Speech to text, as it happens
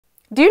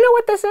Do you know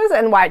what this is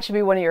and why it should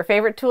be one of your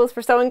favorite tools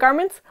for sewing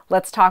garments?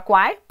 Let's talk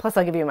why, plus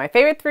I'll give you my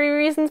favorite 3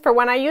 reasons for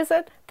when I use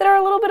it that are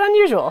a little bit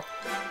unusual.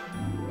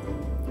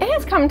 It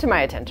has come to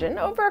my attention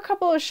over a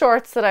couple of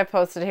shorts that I've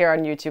posted here on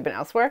YouTube and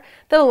elsewhere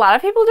that a lot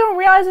of people don't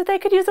realize that they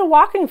could use a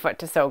walking foot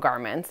to sew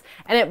garments,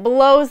 and it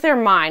blows their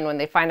mind when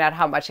they find out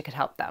how much it could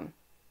help them.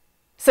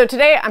 So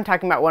today I'm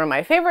talking about one of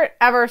my favorite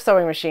ever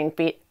sewing machine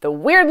feet, the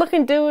weird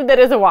looking dude that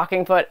is a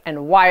walking foot,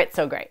 and why it's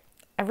so great.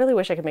 I really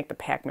wish I could make the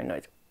Pac-Man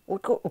noise.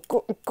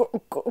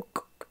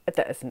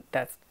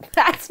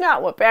 That's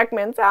not what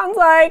Pac-Man sounds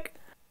like.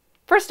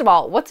 First of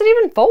all, what's it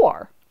even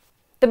for?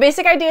 The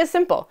basic idea is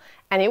simple.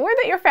 Anywhere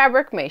that your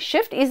fabric may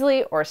shift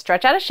easily or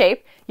stretch out of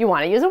shape, you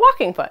want to use a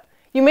walking foot.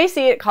 You may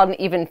see it called an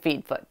even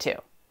feed foot too.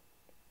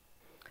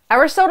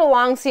 Ever sewed a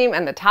long seam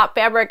and the top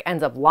fabric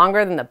ends up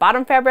longer than the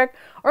bottom fabric,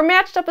 or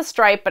matched up a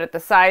stripe but at the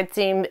side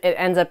seam it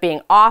ends up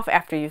being off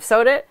after you've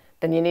sewed it?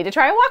 Then you need to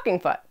try a walking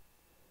foot.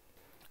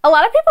 A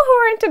lot of people who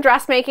are into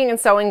dressmaking and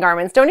sewing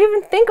garments don't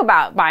even think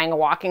about buying a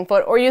walking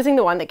foot or using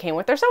the one that came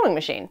with their sewing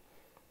machine.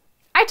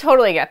 I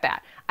totally get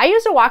that. I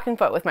used a walking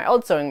foot with my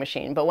old sewing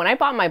machine, but when I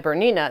bought my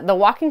Bernina, the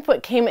walking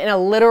foot came in a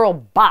literal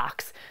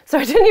box, so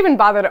I didn't even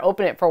bother to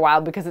open it for a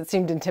while because it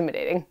seemed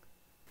intimidating.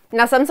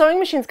 Now, some sewing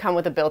machines come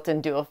with a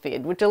built-in dual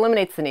feed, which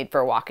eliminates the need for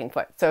a walking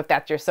foot, so if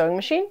that's your sewing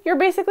machine, you're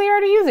basically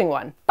already using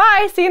one.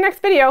 Bye! See you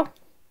next video!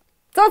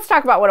 So let's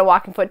talk about what a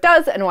walking foot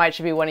does and why it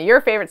should be one of your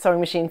favorite sewing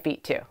machine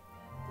feet too.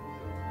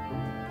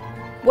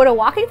 What a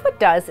walking foot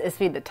does is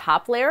feed the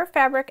top layer of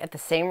fabric at the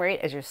same rate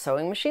as your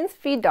sewing machine's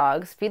feed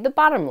dogs feed the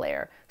bottom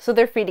layer, so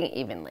they're feeding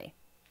evenly.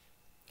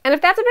 And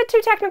if that's a bit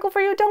too technical for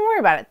you, don't worry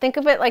about it. Think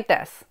of it like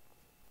this.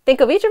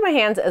 Think of each of my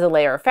hands as a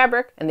layer of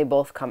fabric, and they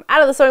both come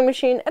out of the sewing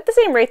machine at the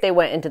same rate they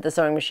went into the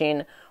sewing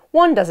machine.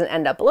 One doesn't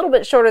end up a little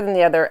bit shorter than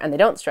the other, and they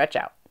don't stretch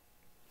out.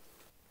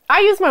 I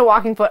use my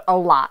walking foot a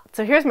lot,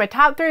 so here's my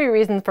top 3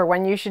 reasons for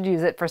when you should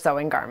use it for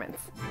sewing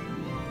garments.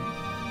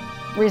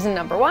 Reason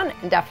number 1,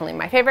 and definitely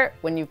my favorite,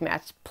 when you've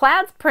matched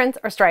plaids, prints,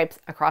 or stripes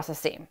across a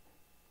seam.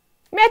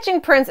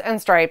 Matching prints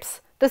and stripes,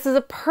 this is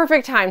a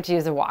perfect time to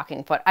use a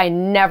walking foot. I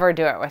never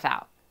do it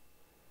without.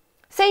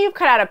 Say you've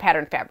cut out a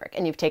patterned fabric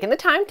and you've taken the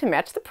time to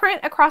match the print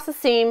across a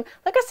seam,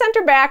 like a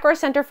center back or a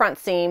center front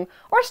seam,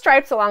 or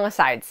stripes along a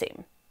side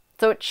seam.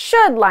 So it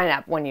should line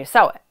up when you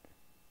sew it.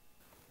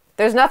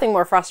 There's nothing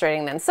more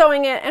frustrating than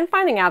sewing it and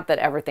finding out that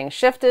everything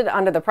shifted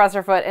under the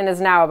presser foot and is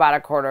now about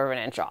 1/4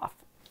 inch off.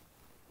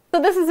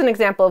 So this is an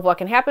example of what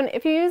can happen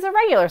if you use a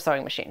regular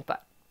sewing machine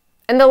foot.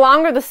 And the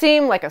longer the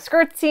seam, like a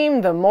skirt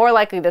seam, the more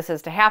likely this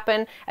is to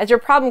happen, as your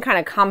problem kind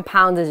of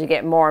compounds as you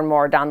get more and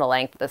more down the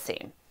length of the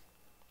seam.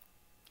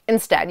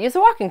 Instead, use a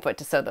walking foot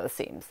to sew those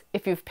seams.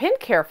 If you've pinned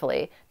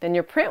carefully, then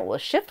your print will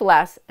shift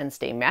less and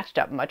stay matched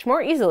up much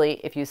more easily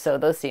if you sew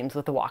those seams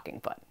with a walking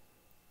foot.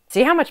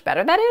 See how much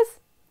better that is?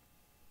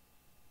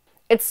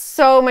 It's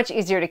so much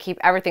easier to keep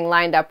everything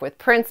lined up with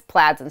prints,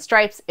 plaids, and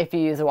stripes if you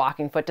use a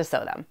walking foot to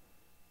sew them.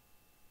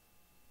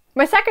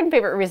 My second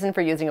favorite reason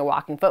for using a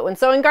walking foot when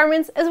sewing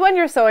garments is when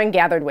you're sewing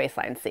gathered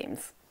waistline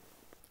seams.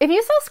 If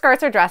you sew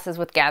skirts or dresses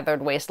with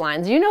gathered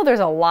waistlines, you know there's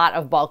a lot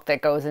of bulk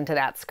that goes into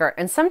that skirt,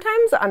 and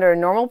sometimes under a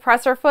normal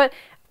presser foot,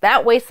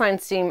 that waistline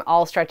seam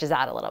all stretches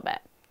out a little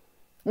bit.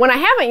 When I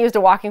haven't used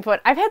a walking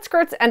foot, I've had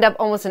skirts end up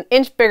almost 1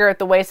 inch bigger at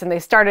the waist than they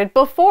started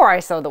before I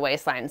sewed the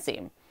waistline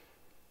seam.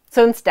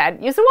 So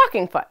instead, use a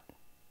walking foot.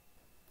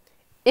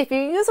 If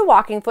you use a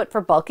walking foot for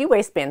bulky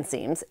waistband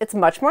seams, it's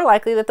much more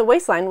likely that the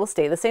waistline will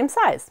stay the same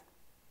size.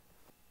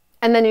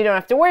 And then you don't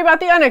have to worry about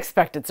the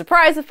unexpected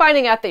surprise of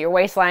finding out that your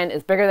waistline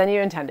is bigger than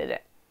you intended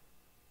it.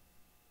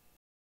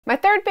 My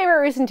third favorite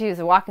reason to use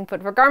a walking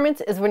foot for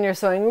garments is when you're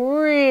sewing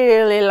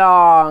really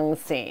long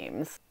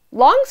seams.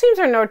 Long seams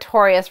are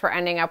notorious for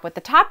ending up with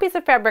the top piece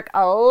of fabric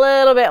a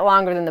little bit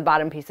longer than the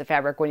bottom piece of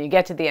fabric when you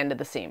get to the end of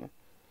the seam.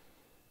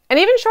 And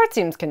even short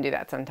seams can do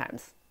that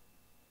sometimes.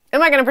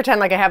 Am I going to pretend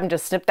like I haven't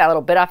just snipped that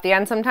little bit off the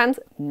end sometimes?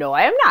 No,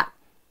 I am not.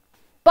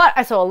 But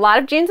I sew a lot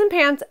of jeans and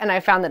pants, and I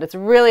found that it's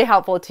really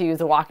helpful to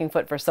use a walking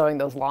foot for sewing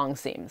those long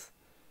seams.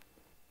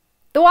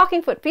 The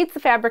walking foot feeds the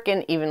fabric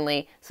in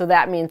evenly, so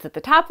that means that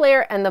the top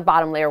layer and the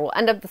bottom layer will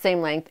end up the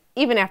same length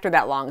even after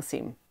that long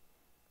seam.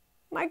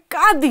 My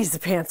God, these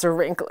pants are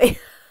wrinkly.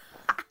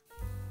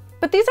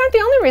 But these aren't the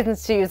only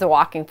reasons to use a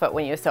walking foot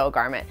when you sew a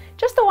garment,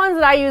 just the ones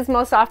that I use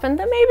most often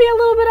that may be a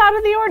little bit out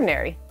of the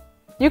ordinary.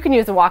 You can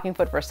use a walking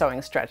foot for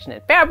sewing stretch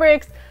knit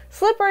fabrics,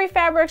 slippery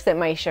fabrics that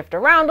might shift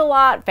around a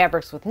lot,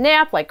 fabrics with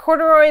nap like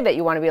corduroy that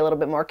you want to be a little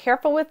bit more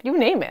careful with, you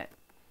name it.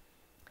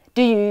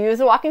 Do you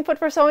use a walking foot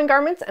for sewing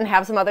garments and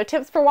have some other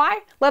tips for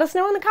why? Let us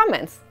know in the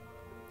comments.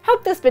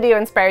 Hope this video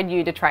inspired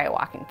you to try a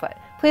walking foot.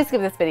 Please give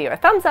this video a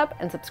thumbs up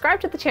and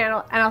subscribe to the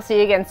channel, and I'll see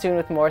you again soon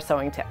with more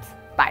sewing tips.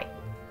 Bye.